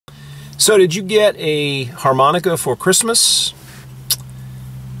So did you get a harmonica for Christmas?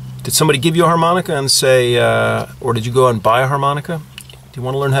 Did somebody give you a harmonica and say, or did you go out and buy a harmonica? Do you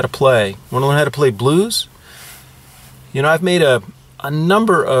want to learn how to play? Want to learn how to play blues? You know, I've made a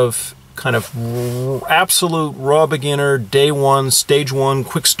number of kind of absolute raw beginner, day one, stage one,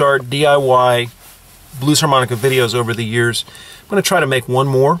 quick start, DIY blues harmonica videos over the years. I'm going to try to make one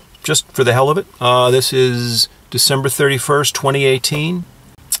more, just for the hell of it. This is December 31st, 2018.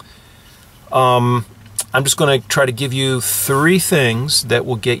 I'm just going to try to give you 3 things that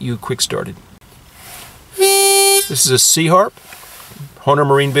will get you quick started. This is a C harp, Horner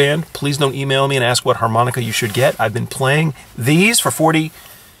Marine Band. Please don't email me and ask what harmonica you should get. I've been playing these for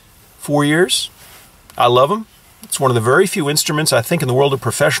 44 years. I love them. It's one of the very few instruments, I think, in the world of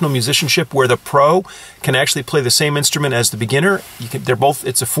professional musicianship where the pro can actually play the same instrument as the beginner. They're both.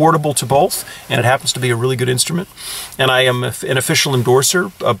 It's affordable to both, and it happens to be a really good instrument. And I am an official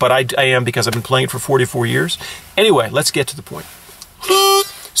endorser, but I am because I've been playing it for 44 years. Anyway, let's get to the point.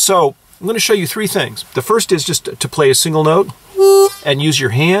 So I'm going to show you 3 things. The first is just to play a single note and use your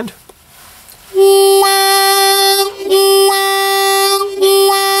hand.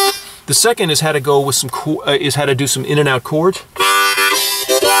 The second is how to go with how to do some in and out chords.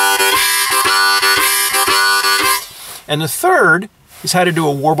 And the third is how to do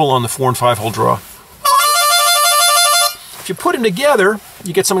a warble on the 4- and 5-hole draw. If you put them together,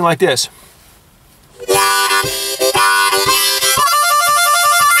 you get something like this.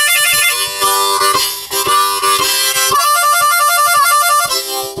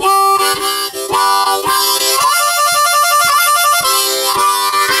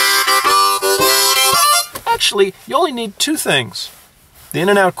 Actually, you only need 2 things. The in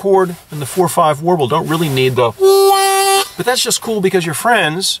and out chord and the 4/5 warble. Don't really need the... But that's just cool because your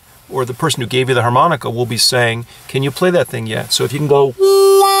friends, or the person who gave you the harmonica, will be saying, can you play that thing yet? So if you can go...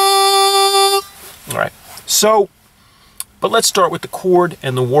 Alright, so... But let's start with the chord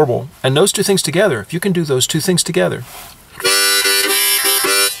and the warble. And those 2 things together. If you can do those 2 things together.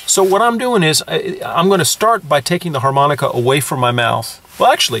 So what I'm doing is, I'm going to start by taking the harmonica away from my mouth. Well,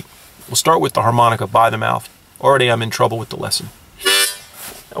 actually, we'll start with the harmonica by the mouth. Already I'm in trouble with the lesson.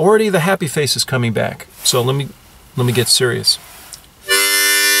 Already the happy face is coming back. So let me get serious.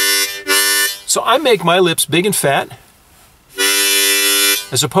 So I make my lips big and fat,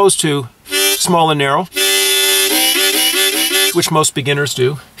 as opposed to small and narrow, which most beginners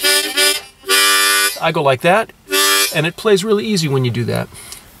do. I go like that, and it plays really easy when you do that.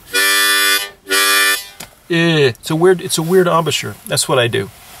 It's a weird embouchure. That's what I do.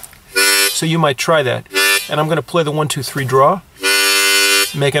 So you might try that. And I'm going to play the 1, 2, 3 draw.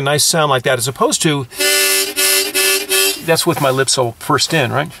 Make a nice sound like that, as opposed to... That's with my lips all pursed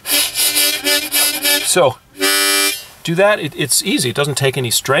in, right? So, do that. It's easy. It doesn't take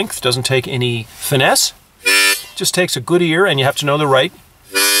any strength. Doesn't take any finesse. It just takes a good ear, and you have to know the right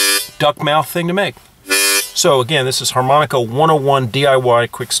duck mouth thing to make. So again, this is Harmonica 101 DIY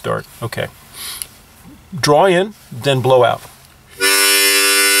Quick Start. Okay. Draw in, then blow out.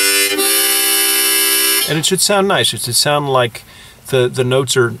 And it should sound nice. It should sound like the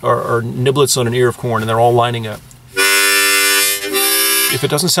notes are niblets on an ear of corn and they're all lining up. If it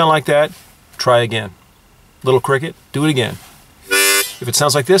doesn't sound like that, try again. Little cricket, do it again. If it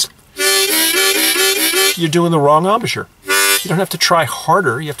sounds like this, you're doing the wrong embouchure. You don't have to try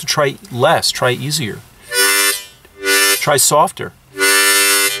harder, you have to try less, try easier. Try softer.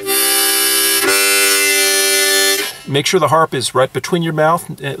 Make sure the harp is right between your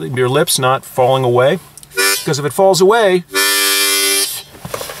mouth, your lips, not falling away. Because if it falls away,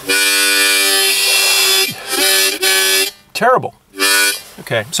 terrible.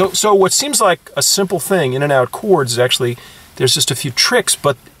 Okay, so what seems like a simple thing, in and out chords, is actually, there's just a few tricks,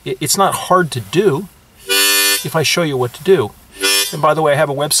 but it's not hard to do if I show you what to do. And by the way, I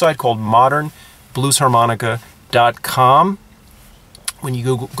have a website called modernbluesharmonica.com. When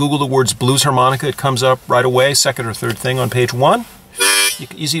you Google the words blues harmonica, it comes up right away, 2nd or 3rd thing on page 1.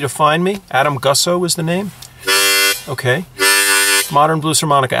 Easy to find me. Adam Gussow is the name. Okay. Modern Blues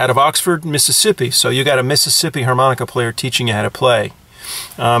Harmonica out of Oxford, Mississippi. So you got a Mississippi harmonica player teaching you how to play.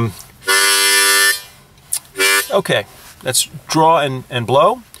 Okay, let's draw and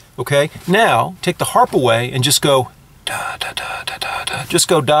blow. Okay, now take the harp away and just go da da da da da da. Just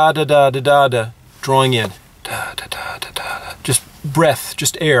go da da da da da da. Drawing in da da da da da da. Just breath,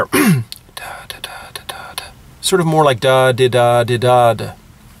 just air. Da da da da da da. Sort of more like da da da da da da.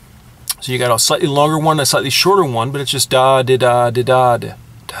 So you got a slightly longer one, a slightly shorter one, but it's just da da da da da da.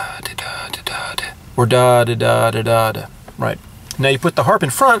 Da da da da da da. Or da da da da da da. Right. Now you put the harp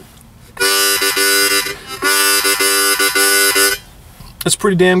in front. That's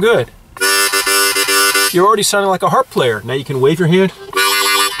pretty damn good. You're already sounding like a harp player. Now you can wave your hand.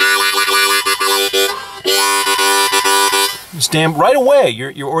 Just damn, right away,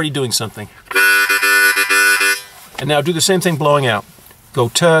 you're already doing something. And now do the same thing blowing out. Go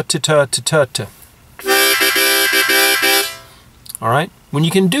ta ta ta ta ta ta. All right? When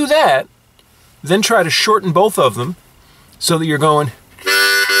you can do that, then try to shorten both of them so that you're going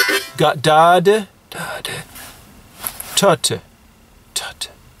got da da da da ta ta ta ta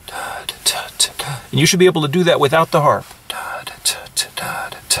da da ta ta. And you should be able to do that without the harp. Da da ta ta da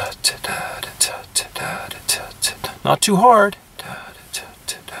da ta ta da da ta ta da da ta ta. Not too hard.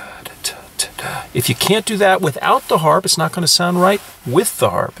 If you can't do that without the harp, it's not going to sound right with the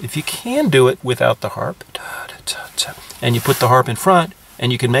harp. If you can do it without the harp, and you put the harp in front,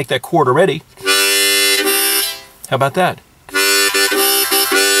 and you can make that chord already, how about that?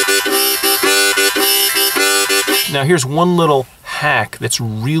 Now here's one little hack that's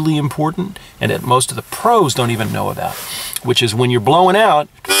really important, and that most of the pros don't even know about, which is when you're blowing out,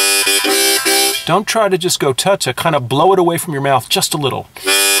 don't try to just go ta-ta, kind of blow it away from your mouth just a little.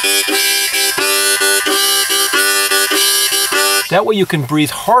 That way you can breathe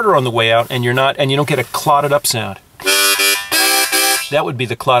harder on the way out and you don't get a clotted up sound. That would be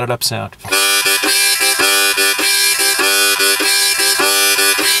the clotted up sound.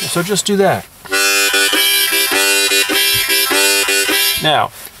 So just do that.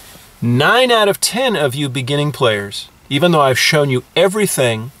 Now, 9 out of 10 of you beginning players, even though I've shown you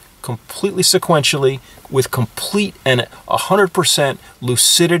everything completely sequentially with complete and 100%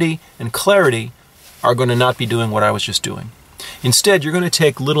 lucidity and clarity, are going to not be doing what I was just doing. Instead, you're going to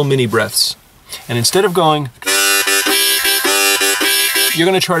take little mini breaths. And instead of going, you're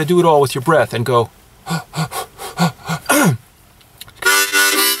going to try to do it all with your breath and go,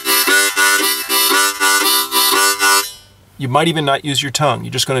 you might even not use your tongue.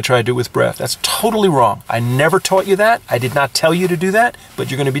 You're just going to try to do it with breath. That's totally wrong. I never taught you that. I did not tell you to do that, but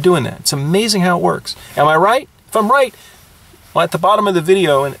you're going to be doing that. It's amazing how it works. Am I right? If I'm right, well, at the bottom of the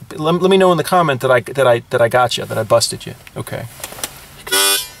video, and let me know in the comment that I got you, that I busted you. Okay.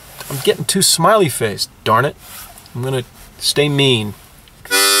 I'm getting too smiley faced. Darn it. I'm gonna stay mean.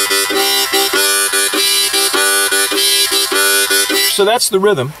 So that's the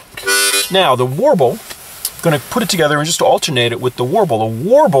rhythm. Now the warble. I'm gonna put it together and just alternate it with the warble. The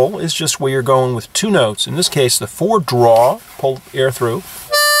warble is just where you're going with 2 notes. In this case, the 4 draw, pull air through,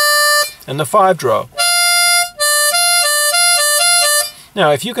 and the 5 draw.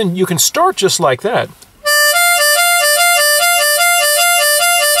 Now, if you can start just like that.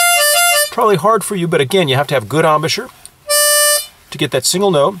 Probably hard for you, but again, you have to have good embouchure to get that single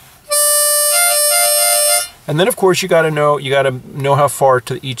note. And then, of course, you got to know how far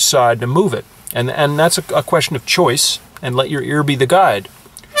to each side to move it, and that's a question of choice. And let your ear be the guide.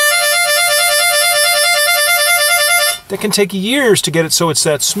 That can take years to get it so it's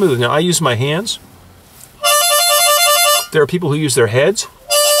that smooth. Now, I use my hands. There are people who use their heads.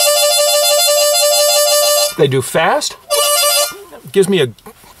 They do fast. It gives me a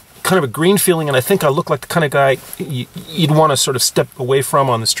kind of a green feeling, and I think I look like the kind of guy you'd want to sort of step away from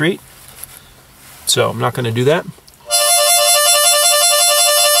on the street. So I'm not going to do that.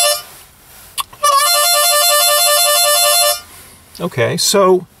 Okay,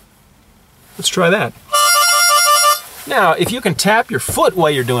 so let's try that. Now, if you can tap your foot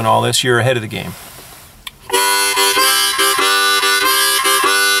while you're doing all this, you're ahead of the game.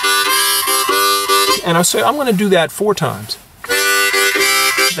 And I'll say, I'm going to do that 4 times.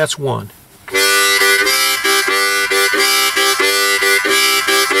 That's 1.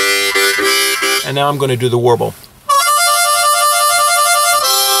 And now I'm going to do the warble.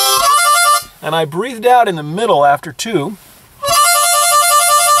 And I breathed out in the middle after 2.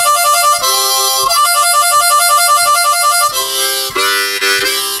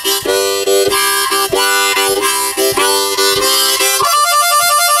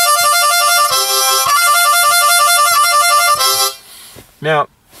 Now,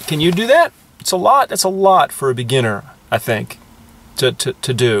 can you do that? It's a lot. That's a lot for a beginner, I think, to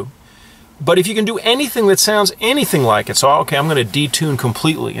do. But if you can do anything that sounds anything like it, so okay, I'm going to detune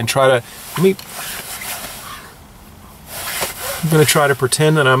completely and try to, I'm going to try to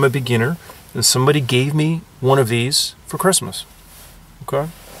pretend that I'm a beginner and somebody gave me one of these for Christmas. Okay?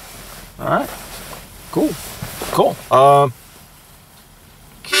 All right. Cool. Cool.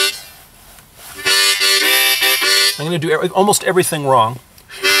 I'm going to do almost everything wrong.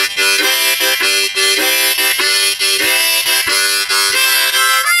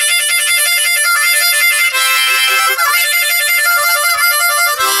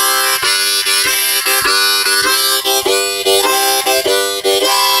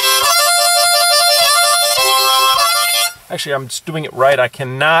 actually, I'm just doing it right. I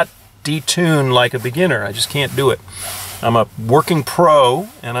cannot detune like a beginner. I just can't do it. I'm a working pro,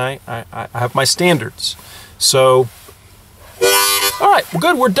 and I have my standards. So, all right, well,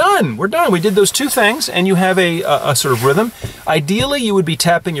 good. We're done. We're done. We did those two things, and you have a sort of rhythm. Ideally, you would be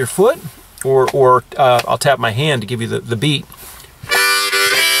tapping your foot, or I'll tap my hand to give you the beat.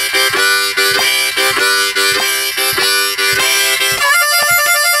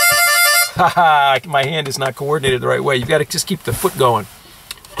 Haha, my hand is not coordinated the right way. You've got to just keep the foot going.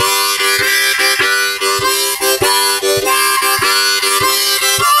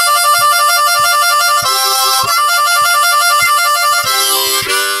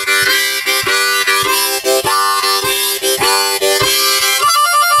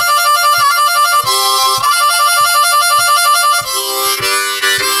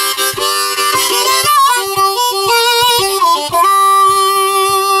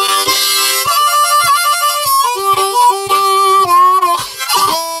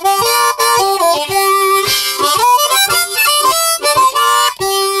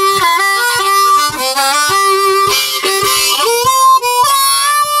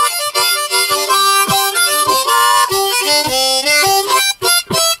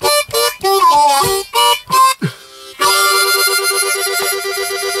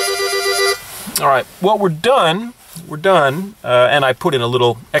 All right, well, we're done. We're done. And I put in a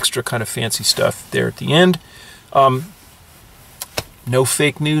little extra kind of fancy stuff there at the end. No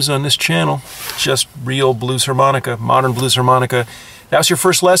fake news on this channel, just real blues harmonica, modern blues harmonica. That was your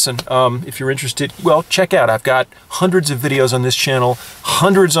first lesson. If you're interested, well, check out. I've got hundreds of videos on this channel,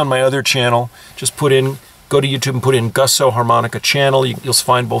 hundreds on my other channel. Just go to YouTube and put in Gussow Harmonica channel. You'll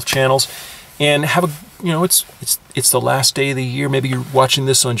find both channels. And have a, it's the last day of the year. Maybe you're watching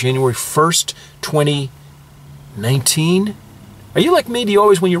this on January 1st, 2019. Are you like me? Do you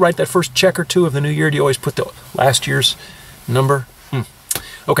always, when you write that first check or two of the new year, do you always put the last year's number?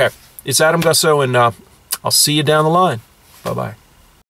 Okay, it's Adam Gussow, and I'll see you down the line. Bye-bye.